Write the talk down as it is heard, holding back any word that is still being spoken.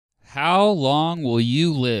How long will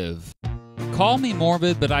you live? Call me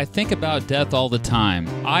morbid, but I think about death all the time.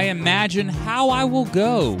 I imagine how I will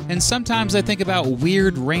go. And sometimes I think about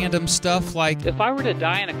weird, random stuff like, if I were to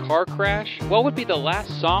die in a car crash, what would be the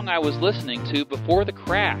last song I was listening to before the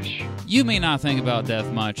crash? You may not think about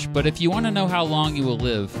death much, but if you want to know how long you will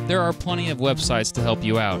live, there are plenty of websites to help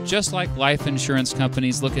you out. Just like life insurance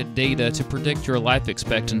companies look at data to predict your life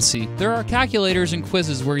expectancy, there are calculators and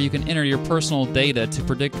quizzes where you can enter your personal data to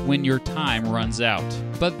predict when your time runs out.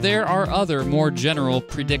 But there are other more general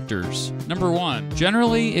predictors. Number 1,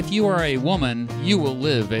 generally, if you are a woman, you will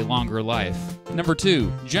live a longer life. Number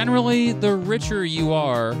 2, generally, the richer you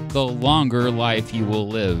are, the longer life you will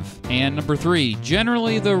live. And number 3,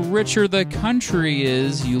 generally, the richer the country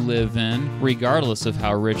is you live in, regardless of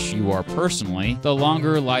how rich you are personally, the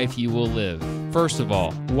longer life you will live. First of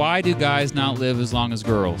all, why do guys not live as long as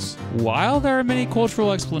girls? While there are many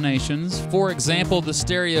cultural explanations, for example, the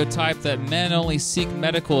stereotype that men only seek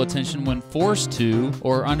medical attention when forced to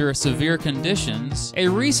or under severe conditions, a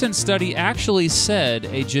recent study actually said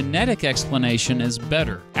a genetic explanation is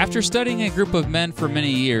better. After studying a group of men for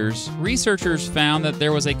many years, researchers found that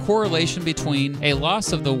there was a correlation between a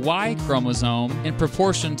loss of the Y chromosome in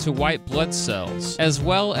proportion to white blood cells, as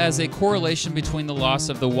well as a correlation between the loss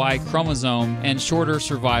of the Y chromosome and shorter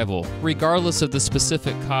survival, regardless of the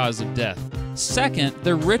specific cause of death. Second,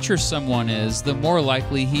 the richer someone is, the more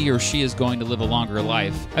likely he or she is going to live a longer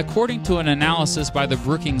life. According to an analysis by the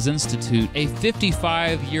Brookings Institute, a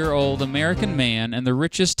 55-year-old American man in the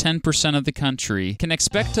richest 10% of the country can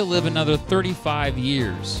expect to live another 35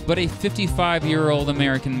 years, but a 55-year-old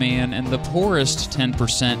American man in the poorest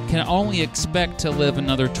 10% can only expect to live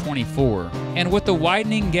another 24. And with the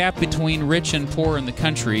widening gap between rich and poor in the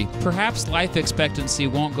country, perhaps life expectancy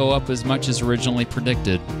won't go up as much as originally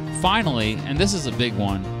predicted. Finally, and this is a big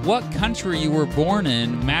one, what country you were born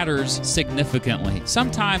in matters significantly.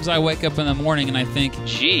 Sometimes I wake up in the morning and I think,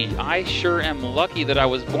 gee, I sure am lucky that I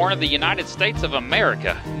was born in the United States of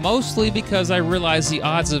America. Mostly because I realize the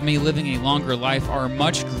odds of me living a longer life are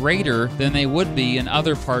much greater than they would be in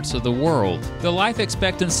other parts of the world. The life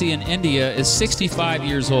expectancy in India is 65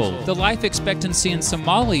 years old. The life expectancy in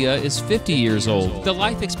Somalia is 50 years old. The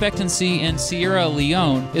life expectancy in Sierra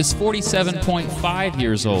Leone is 47.5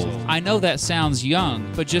 years old. I know that sounds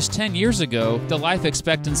young, but just 10 years ago, the life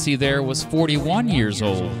expectancy there was 41 years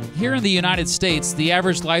old. Here in the United States, the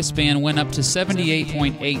average lifespan went up to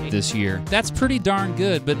 78.8 this year. That's pretty darn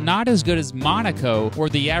good, but not as good as Monaco, where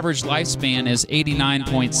the average lifespan is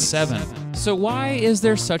 89.7. So why is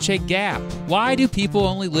there such a gap? Why do people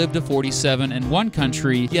only live to 47 in one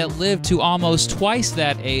country, yet live to almost twice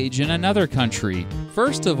that age in another country?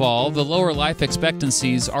 First of all, the lower life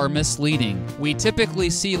expectancies are misleading. We typically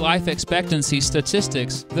see life expectancy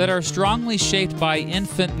statistics that are strongly shaped by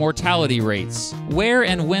infant mortality rates. Where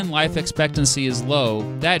and when life expectancy is low,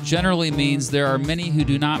 that generally means there are many who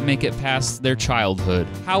do not make it past their childhood.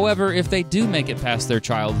 However, if they do make it past their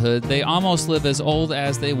childhood, they almost live as old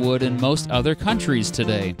as they would in most other countries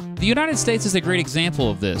today. The United States is a great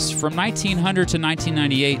example of this. From 1900 to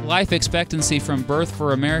 1998, life expectancy from birth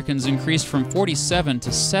for Americans increased from 47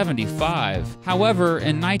 to 75. However,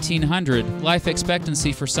 in 1900, life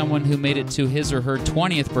expectancy for someone who made it to his or her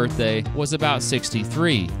 20th birthday was about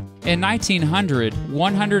 63. In 1900,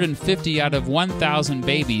 150 out of 1,000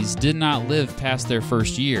 babies did not live past their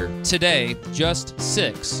first year. Today, just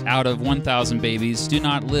 6 out of 1,000 babies do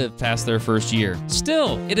not live past their first year.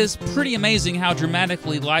 Still, it is pretty amazing how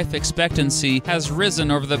dramatically life expectancy has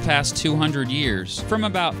risen over the past 200 years. From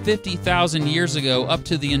about 50,000 years ago up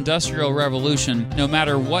to the Industrial Revolution, no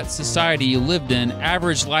matter what society you lived in,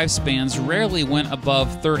 average lifespans rarely went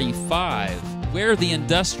above 35. Where the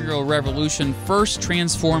Industrial Revolution first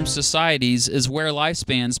transformed societies is where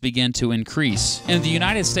lifespans began to increase. In the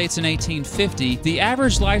United States in 1850, the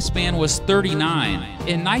average lifespan was 39.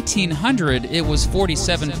 In 1900, it was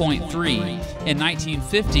 47.3. In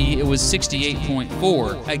 1950, it was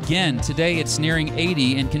 68.4. Again, today it's nearing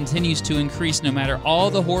 80 and continues to increase no matter all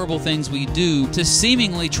the horrible things we do to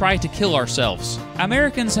seemingly try to kill ourselves.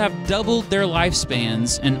 Americans have doubled their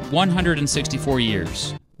lifespans in 164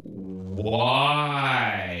 years.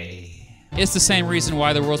 Why? It's the same reason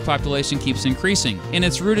why the world's population keeps increasing, and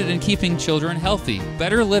it's rooted in keeping children healthy.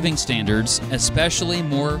 Better living standards, especially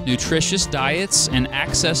more nutritious diets and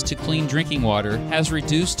access to clean drinking water, has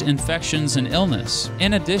reduced infections and illness.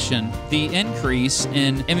 In addition, the increase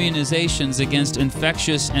in immunizations against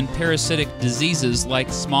infectious and parasitic diseases like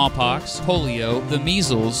smallpox, polio, the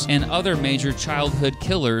measles, and other major childhood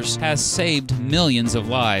killers has saved millions of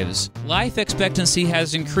lives. Life expectancy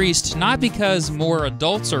has increased not because more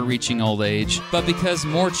adults are reaching old old age, but because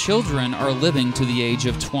more children are living to the age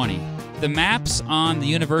of 20. The maps on the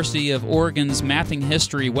University of Oregon's Mapping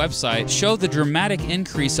History website show the dramatic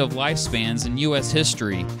increase of lifespans in U.S.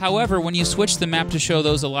 history. However, when you switch the map to show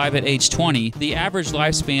those alive at age 20, the average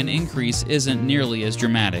lifespan increase isn't nearly as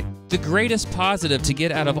dramatic. The greatest positive to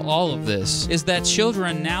get out of all of this is that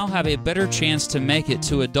children now have a better chance to make it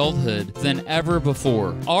to adulthood than ever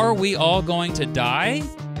before. Are we all going to die?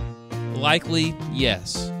 Likely,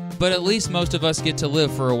 yes. But at least most of us get to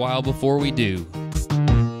live for a while before we do.